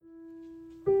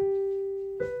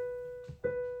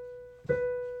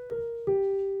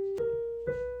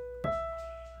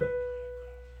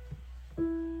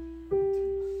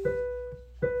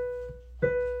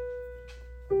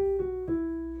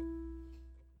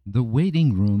The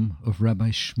waiting room of Rabbi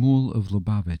Shmuel of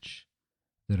Lubavitch,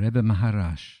 the Rebbe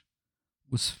Maharash,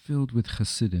 was filled with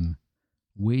Hasidim,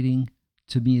 waiting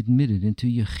to be admitted into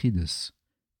Yechidus,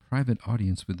 private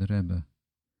audience with the Rebbe.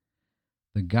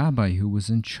 The Gabbai who was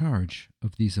in charge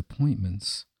of these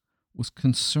appointments was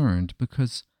concerned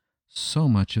because so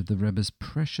much of the Rebbe's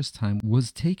precious time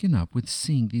was taken up with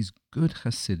seeing these good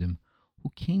Hasidim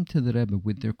who came to the Rebbe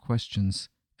with their questions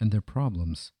and their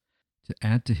problems. To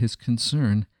add to his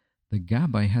concern, the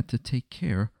Gabbai had to take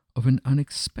care of an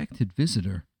unexpected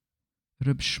visitor.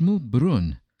 Reb Shmuel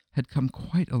Brun had come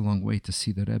quite a long way to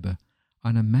see the Rebbe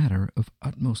on a matter of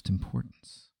utmost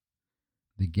importance.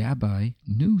 The Gabbai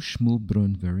knew Shmuel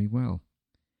Brun very well.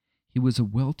 He was a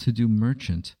well-to-do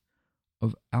merchant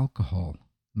of alcohol,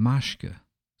 mashke,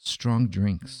 strong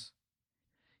drinks.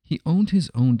 He owned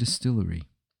his own distillery.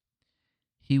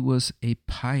 He was a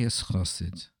pious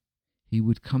chassid. He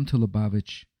would come to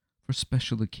Lubavitch for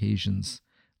special occasions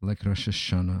like Rosh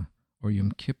Hashanah or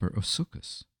Yom Kippur or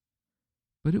Sukkot.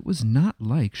 But it was not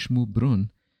like Shmuel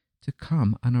Brun to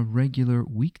come on a regular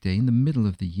weekday in the middle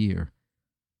of the year.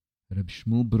 Reb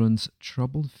Shmuel Brun's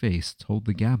troubled face told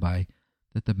the Gabbai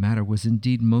that the matter was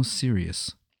indeed most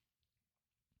serious.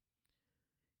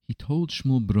 He told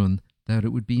Shmuel Brun that it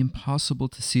would be impossible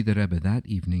to see the Rebbe that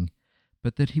evening,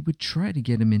 but that he would try to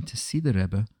get him in to see the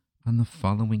Rebbe on the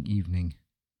following evening.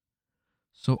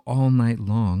 So all night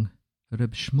long,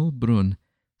 Reb Shmuel Brun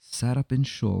sat up in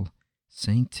shul,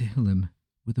 saying Tehillim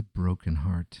with a broken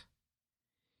heart.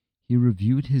 He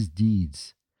reviewed his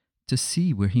deeds to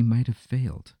see where he might have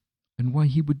failed and why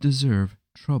he would deserve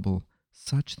trouble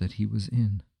such that he was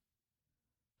in.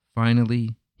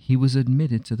 Finally, he was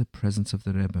admitted to the presence of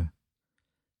the Rebbe.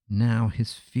 Now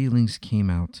his feelings came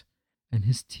out, and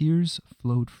his tears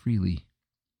flowed freely.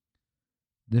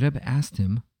 The Rebbe asked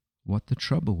him what the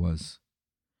trouble was.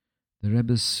 The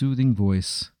Rebbe's soothing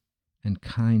voice and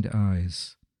kind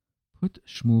eyes put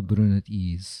Shmuel Brun at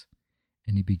ease,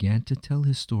 and he began to tell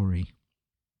his story.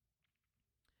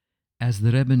 As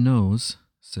the Rebbe knows,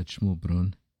 said Shmuel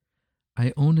Brun,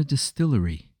 I own a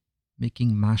distillery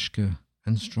making mashke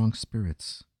and strong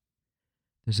spirits.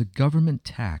 There's a government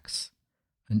tax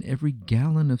on every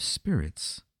gallon of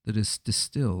spirits that is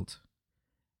distilled.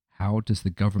 How does the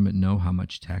government know how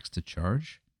much tax to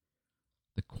charge?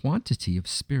 The quantity of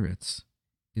spirits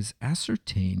is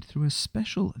ascertained through a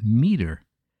special meter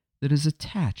that is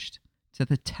attached to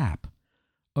the tap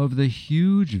of the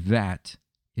huge vat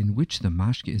in which the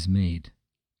mashke is made.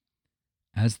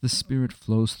 As the spirit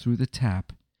flows through the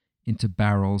tap into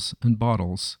barrels and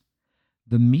bottles,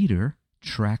 the meter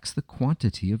tracks the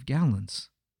quantity of gallons.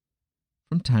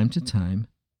 From time to time,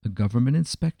 a government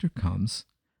inspector comes,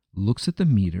 looks at the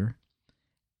meter,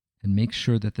 and makes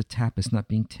sure that the tap is not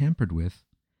being tampered with,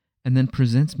 and then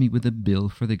presents me with a bill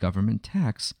for the government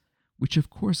tax, which of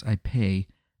course I pay,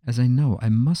 as I know I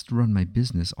must run my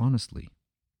business honestly.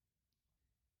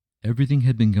 Everything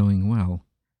had been going well,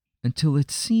 until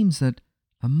it seems that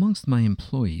amongst my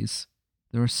employees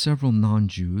there are several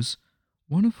non-Jews,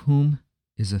 one of whom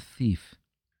is a thief.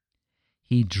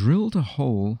 He drilled a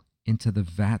hole into the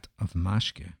vat of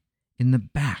mashke in the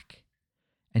back,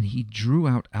 and he drew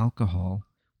out alcohol,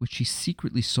 which he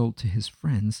secretly sold to his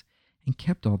friends and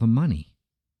kept all the money.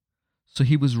 So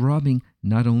he was robbing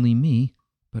not only me,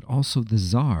 but also the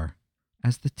Tsar,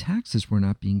 as the taxes were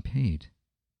not being paid.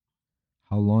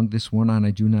 How long this went on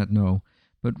I do not know,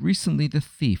 but recently the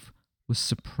thief was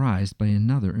surprised by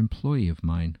another employee of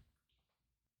mine.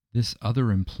 This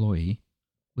other employee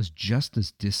was just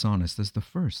as dishonest as the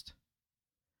first.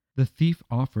 The thief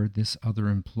offered this other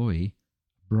employee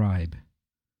a bribe,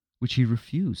 which he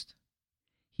refused.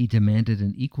 He demanded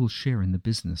an equal share in the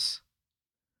business.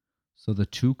 So the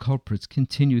two culprits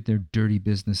continued their dirty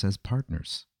business as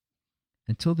partners,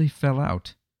 until they fell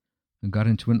out and got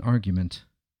into an argument.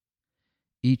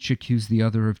 Each accused the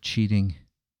other of cheating.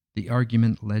 The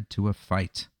argument led to a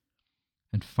fight,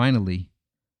 and finally,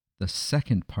 the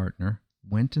second partner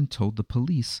went and told the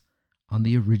police on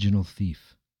the original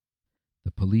thief.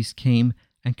 The police came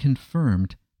and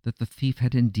confirmed that the thief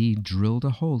had indeed drilled a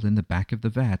hole in the back of the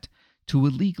vat to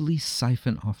illegally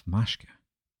siphon off mashke.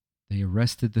 They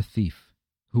arrested the thief,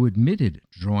 who admitted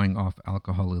drawing off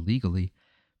alcohol illegally,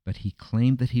 but he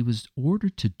claimed that he was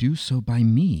ordered to do so by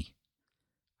me.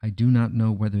 I do not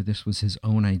know whether this was his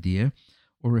own idea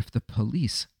or if the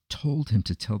police told him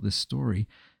to tell this story,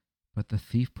 but the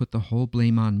thief put the whole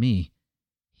blame on me.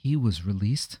 He was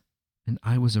released, and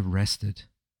I was arrested.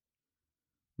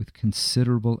 With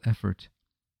considerable effort,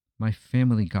 my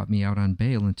family got me out on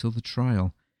bail until the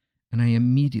trial, and I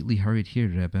immediately hurried here,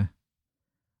 Rebbe.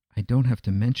 I don't have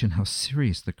to mention how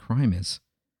serious the crime is.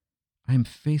 I am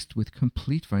faced with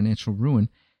complete financial ruin,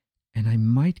 and I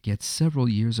might get several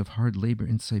years of hard labor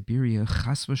in Siberia.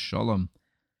 Chas v'sholom.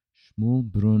 Shmuel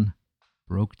Brun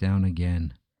broke down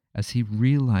again as he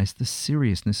realized the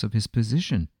seriousness of his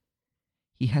position.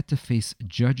 He had to face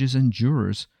judges and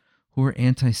jurors who were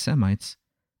anti-Semites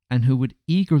and who would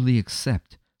eagerly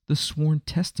accept the sworn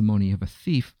testimony of a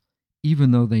thief,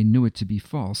 even though they knew it to be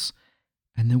false,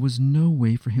 and there was no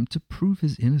way for him to prove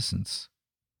his innocence.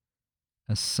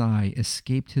 A sigh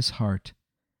escaped his heart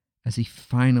as he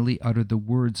finally uttered the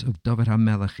words of David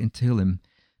HaMelech in Tehillim,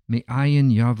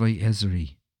 Me'ayin Yavai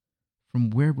Ezri, from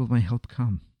where will my help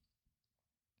come?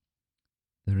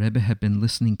 The Rebbe had been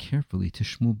listening carefully to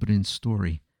Shmuel Brun's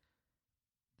story.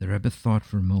 The Rebbe thought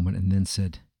for a moment and then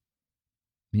said,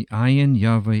 Me'ayin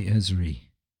Yavai Ezri.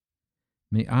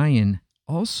 Me'ayin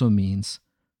also means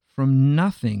from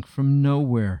nothing, from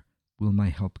nowhere, will my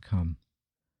help come.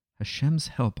 Hashem's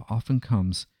help often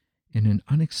comes in an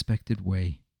unexpected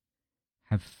way.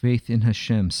 Have faith in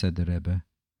Hashem, said the Rebbe,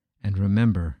 and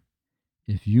remember,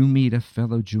 if you meet a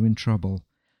fellow Jew in trouble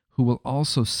who will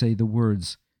also say the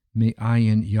words,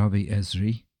 Me'ayin Yavai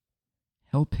Ezri,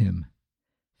 help him.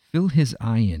 Fill his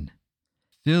ayin.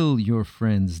 Fill your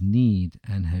friend's need,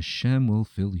 and Hashem will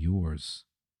fill yours.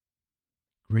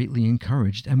 Greatly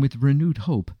encouraged and with renewed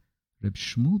hope, Reb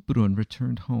Shmuel Brun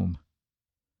returned home.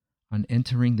 On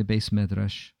entering the Beis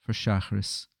Medrash for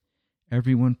Shachris,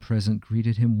 everyone present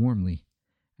greeted him warmly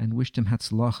and wished him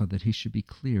Hatzlacha, that he should be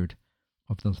cleared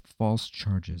of the false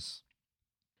charges.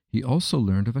 He also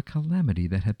learned of a calamity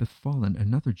that had befallen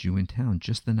another Jew in town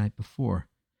just the night before.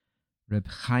 Reb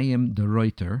Chaim de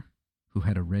Reuter, who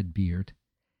had a red beard,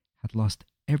 had lost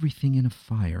everything in a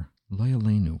fire, lo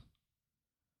yaleinu.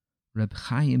 Reb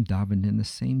Chaim davened in the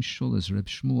same shul as Reb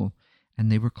Shmuel, and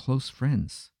they were close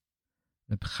friends.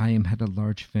 Reb Chaim had a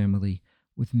large family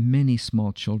with many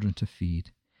small children to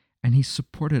feed, and he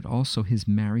supported also his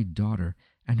married daughter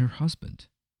and her husband.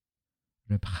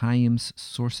 Reb Chaim's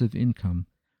source of income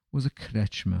was a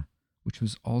kretschma, which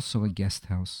was also a guest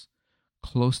house,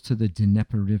 close to the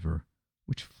Dnieper River,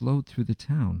 which flowed through the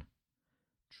town.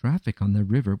 Traffic on the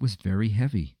river was very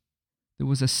heavy. There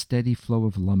was a steady flow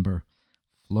of lumber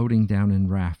floating down in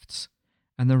rafts,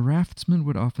 and the raftsmen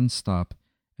would often stop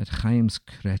at Chaim's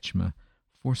kretschma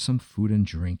for some food and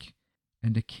drink,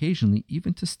 and occasionally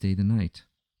even to stay the night.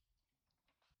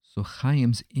 So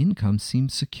Chaim's income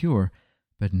seemed secure,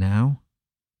 but now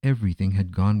everything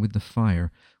had gone with the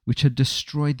fire, which had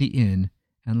destroyed the inn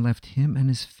and left him and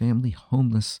his family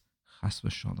homeless, chas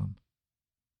v'shalom.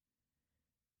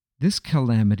 This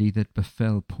calamity that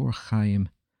befell poor Chaim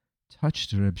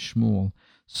touched Reb Shmuel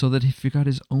so that he forgot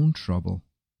his own trouble.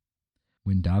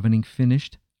 When davening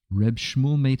finished, Reb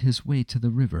Shmuel made his way to the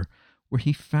river, where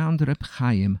he found Reb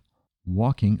Chaim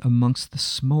walking amongst the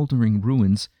smoldering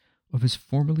ruins of his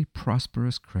formerly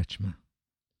prosperous kretschma.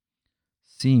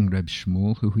 Seeing Reb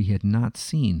Shmuel, who he had not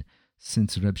seen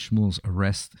since Reb Shmuel's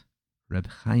arrest, Reb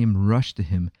Chaim rushed to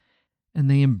him,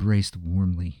 and they embraced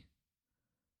warmly.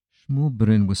 Shmuel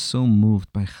Brun was so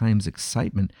moved by Chaim's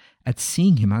excitement at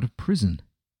seeing him out of prison.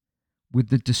 With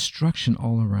the destruction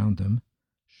all around him,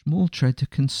 Shmuel tried to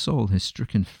console his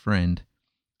stricken friend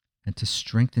and to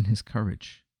strengthen his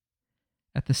courage.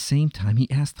 At the same time,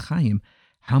 he asked Chaim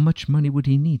how much money would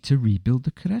he need to rebuild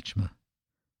the kretschma.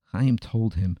 Chaim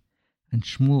told him, and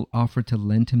Shmuel offered to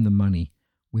lend him the money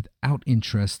without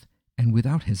interest and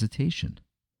without hesitation.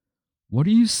 "What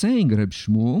are you saying, Reb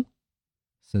Shmuel?"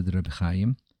 said Reb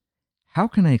Chaim. "How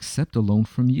can I accept a loan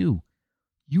from you?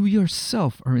 You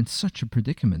yourself are in such a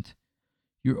predicament.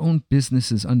 Your own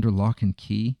business is under lock and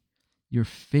key. You're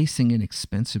facing an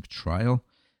expensive trial.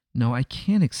 No, I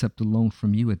can't accept a loan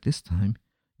from you at this time.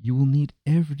 You will need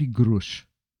every grush.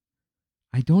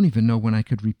 I don't even know when I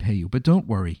could repay you, but don't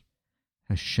worry.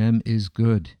 Hashem is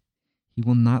good. He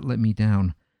will not let me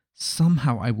down.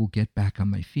 Somehow I will get back on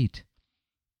my feet.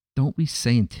 Don't we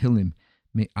say in Tehillim,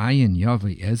 Me'ayin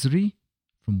Yavai Ezri?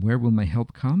 From where will my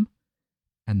help come?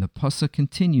 And the pasuk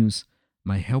continues,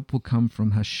 my help will come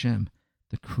from Hashem,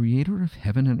 the creator of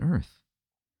heaven and earth.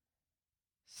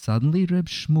 Suddenly Reb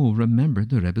Shmuel remembered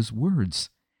the Rebbe's words.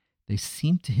 They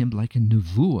seemed to him like a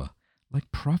nevuah,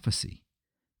 like prophecy.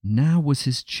 Now was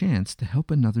his chance to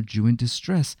help another Jew in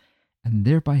distress and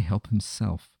thereby help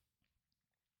himself.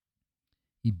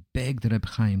 He begged Reb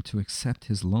Chaim to accept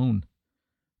his loan.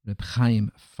 Reb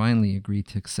Chaim finally agreed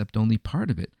to accept only part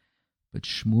of it, but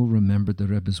Shmuel remembered the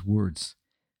Rebbe's words,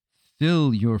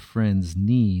 fill your friend's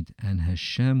need and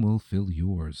Hashem will fill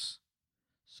yours.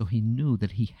 So he knew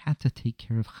that he had to take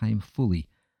care of Chaim fully,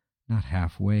 not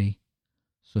halfway.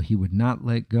 So he would not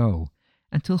let go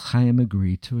until Chaim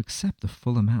agreed to accept the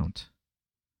full amount.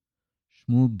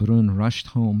 Shmuel Brun rushed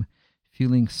home,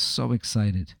 feeling so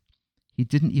excited. He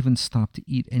didn't even stop to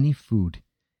eat any food.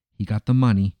 He got the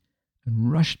money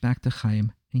and rushed back to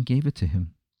Chaim and gave it to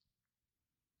him.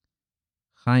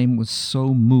 Chaim was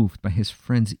so moved by his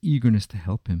friend's eagerness to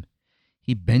help him.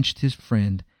 He benched his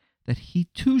friend that he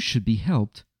too should be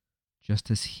helped,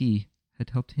 just as he had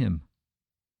helped him.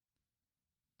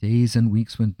 Days and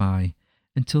weeks went by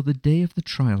until the day of the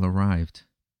trial arrived.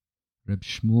 Reb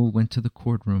Shmuel went to the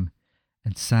courtroom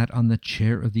and sat on the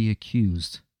chair of the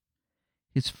accused.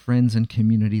 His friends and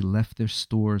community left their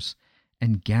stores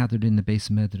and gathered in the Beis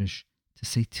Medrash to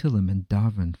say Tillim and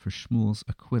daven for Shmuel's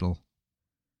acquittal.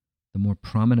 The more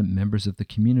prominent members of the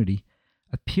community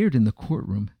appeared in the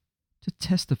courtroom to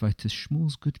testify to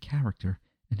Shmuel's good character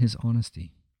and his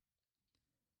honesty.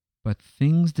 But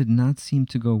things did not seem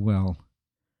to go well.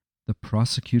 The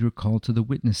prosecutor called to the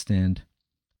witness stand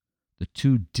the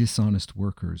two dishonest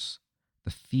workers,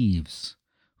 the thieves,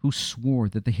 who swore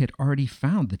that they had already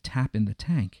found the tap in the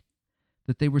tank,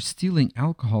 that they were stealing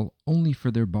alcohol only for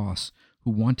their boss,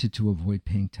 who wanted to avoid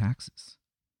paying taxes.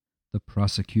 The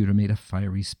prosecutor made a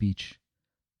fiery speech,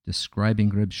 describing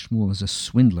Reb Shmuel as a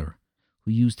swindler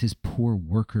who used his poor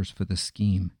workers for the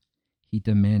scheme. He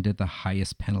demanded the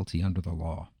highest penalty under the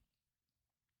law.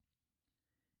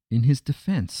 In his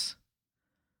defense,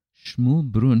 Shmuel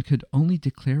Brun could only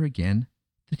declare again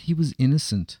that he was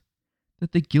innocent,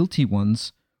 that the guilty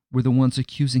ones were the ones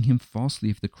accusing him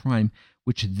falsely of the crime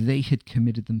which they had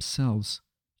committed themselves,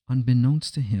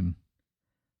 unbeknownst to him.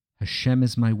 Hashem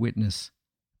is my witness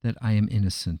that I am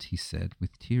innocent, he said,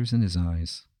 with tears in his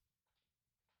eyes.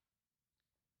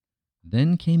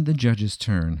 Then came the judge's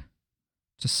turn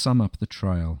to sum up the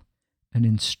trial and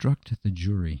instruct the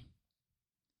jury.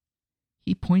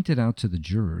 He pointed out to the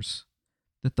jurors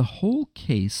that the whole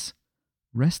case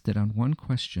rested on one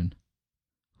question: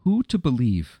 who to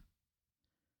believe?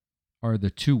 Are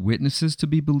the two witnesses to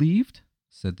be believed,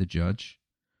 said the judge,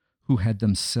 who had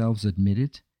themselves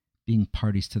admitted being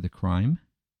parties to the crime?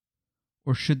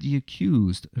 Or should the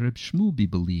accused, Reb Shmuel, be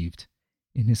believed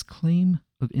in his claim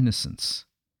of innocence?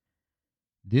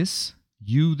 This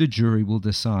you, the jury, will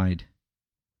decide.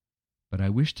 But I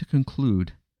wish to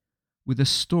conclude with a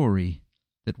story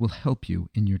that will help you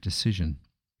in your decision.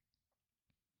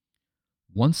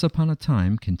 Once upon a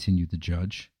time, continued the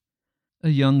judge, a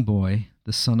young boy,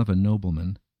 the son of a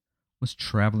nobleman, was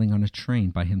traveling on a train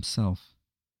by himself.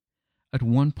 At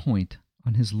one point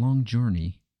on his long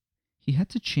journey, he had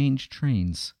to change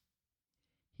trains.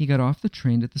 He got off the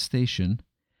train at the station,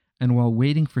 and while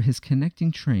waiting for his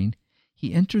connecting train,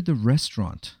 he entered the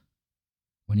restaurant.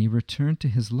 When he returned to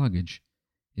his luggage,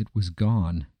 it was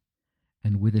gone,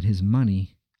 and with it his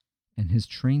money and his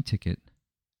train ticket.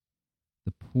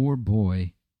 The poor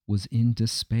boy was in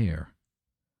despair.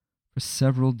 For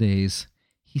several days,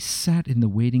 he sat in the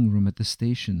waiting room at the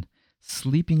station,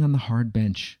 sleeping on the hard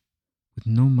bench, with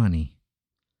no money.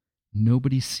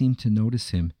 Nobody seemed to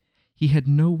notice him. He had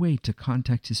no way to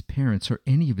contact his parents or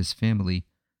any of his family,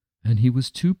 and he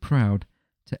was too proud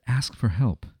to ask for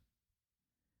help.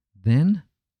 Then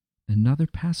another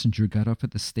passenger got off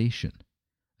at the station,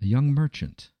 a young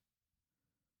merchant.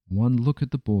 One look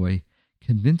at the boy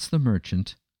convinced the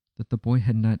merchant that the boy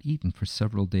had not eaten for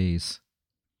several days.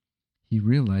 He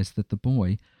realized that the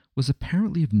boy was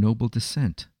apparently of noble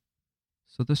descent,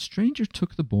 so the stranger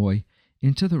took the boy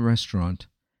into the restaurant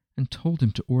and told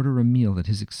him to order a meal at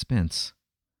his expense.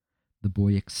 The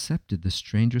boy accepted the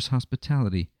stranger's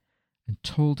hospitality and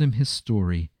told him his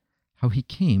story, how he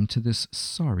came to this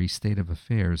sorry state of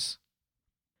affairs.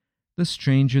 The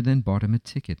stranger then bought him a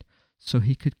ticket so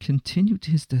he could continue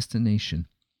to his destination,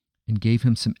 and gave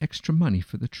him some extra money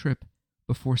for the trip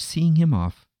before seeing him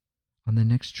off on the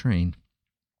next train.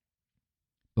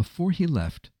 Before he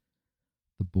left,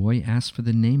 the boy asked for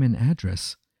the name and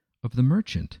address of the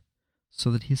merchant so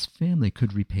that his family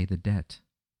could repay the debt.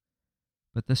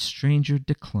 But the stranger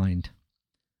declined.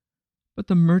 But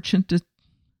the merchant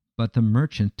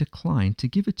declined to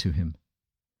give it to him,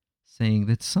 saying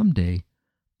that someday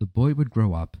the boy would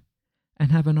grow up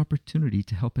and have an opportunity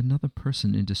to help another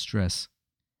person in distress,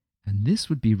 and this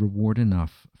would be reward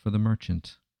enough for the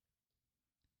merchant.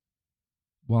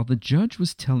 While the judge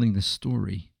was telling the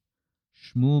story,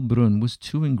 Shmuel Brun was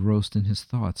too engrossed in his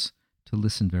thoughts to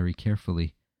listen very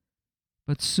carefully.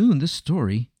 But soon the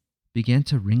story began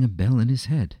to ring a bell in his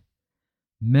head.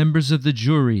 "Members of the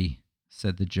jury,"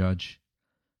 said the judge,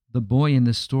 "the boy in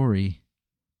the story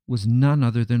was none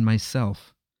other than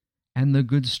myself, and the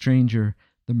good stranger,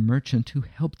 the merchant who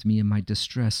helped me in my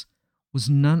distress, was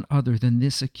none other than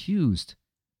this accused,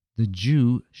 the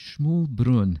Jew Shmuel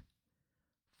Brun.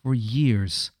 For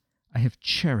years I have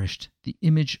cherished the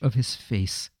image of his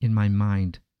face in my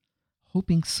mind,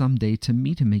 hoping someday to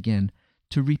meet him again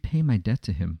to repay my debt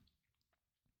to him.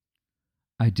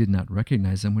 I did not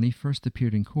recognize him when he first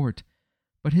appeared in court,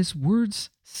 but his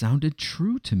words sounded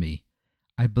true to me.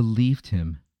 I believed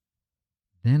him.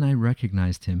 Then I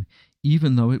recognized him,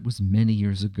 even though it was many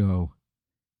years ago.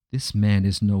 This man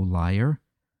is no liar.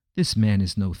 This man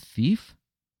is no thief.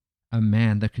 A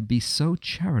man that could be so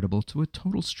charitable to a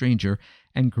total stranger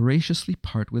and graciously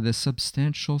part with a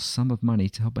substantial sum of money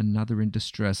to help another in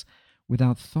distress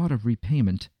without thought of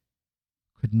repayment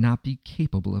could not be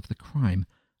capable of the crime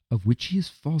of which he is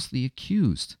falsely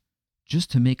accused, just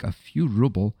to make a few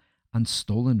ruble on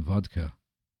stolen vodka.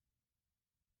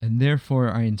 And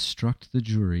therefore I instruct the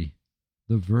jury,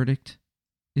 the verdict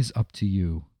is up to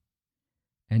you.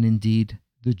 And indeed,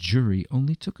 the jury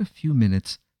only took a few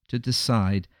minutes to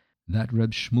decide that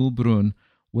Reb Shmuel Brun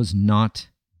was not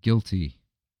guilty.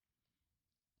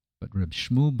 But Reb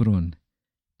Shmuel Brun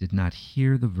did not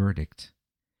hear the verdict.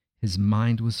 His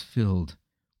mind was filled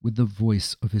with the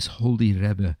voice of his holy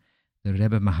Rebbe, the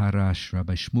Rebbe Maharash,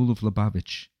 Rabbi Shmuel of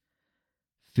Lubavitch.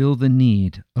 Fill the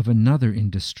need of another in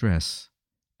distress,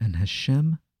 and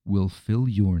Hashem will fill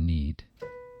your need.